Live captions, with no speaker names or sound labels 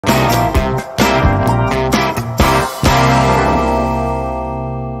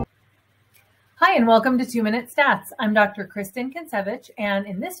and welcome to 2-Minute Stats. I'm Dr. Kristen Kinsevich, and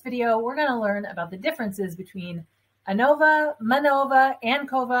in this video, we're going to learn about the differences between ANOVA,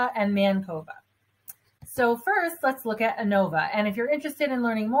 Manova-Ancova, and Manova. So first, let's look at ANOVA. And if you're interested in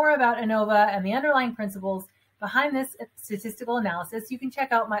learning more about ANOVA and the underlying principles behind this statistical analysis, you can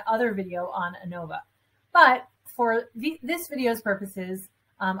check out my other video on ANOVA. But for this video's purposes,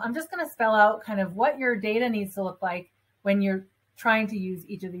 I'm just going to spell out kind of what your data needs to look like when you're trying to use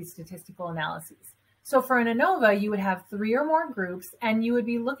each of these statistical analyses. So for an ANOVA, you would have 3 or more groups, and you would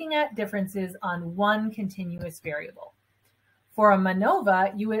be looking at differences on one continuous variable. For a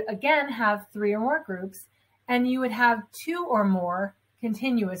Manova, you would again have 3 or more groups, and you would have 2 or more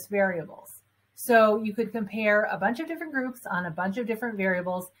continuous variables. So you could compare a bunch of different groups on a bunch of different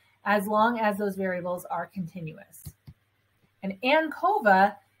variables as long as those variables are continuous. And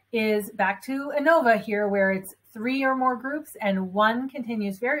Ancova is back to ANOVA here, where it's 3 or more groups and 1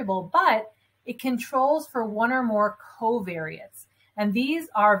 continuous variable, but it controls for 1 or more covariates. And these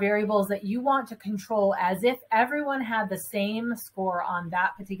are variables that you want to control as if everyone had the same score on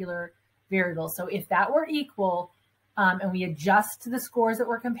that particular variable. So if that were equal and we adjust to the scores that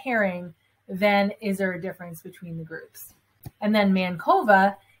we're comparing, then is there a difference between the groups? And then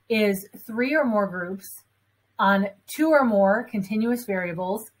Manova is 3 or more groups on 2 or more continuous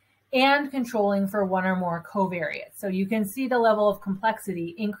variables and controlling for 1 or more covariates. So you can see the level of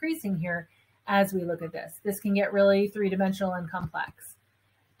complexity increasing here as we look at this. This can get really three-dimensional and complex.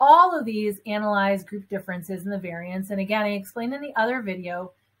 All of these analyze group differences in the variance. And again, I explained in the other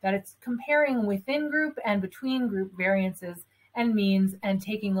video that it's comparing within group and between group variances and means and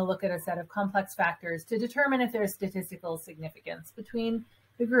taking a look at a set of complex factors to determine if there's statistical significance between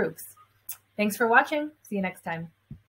the groups. Thanks for watching. See you next time.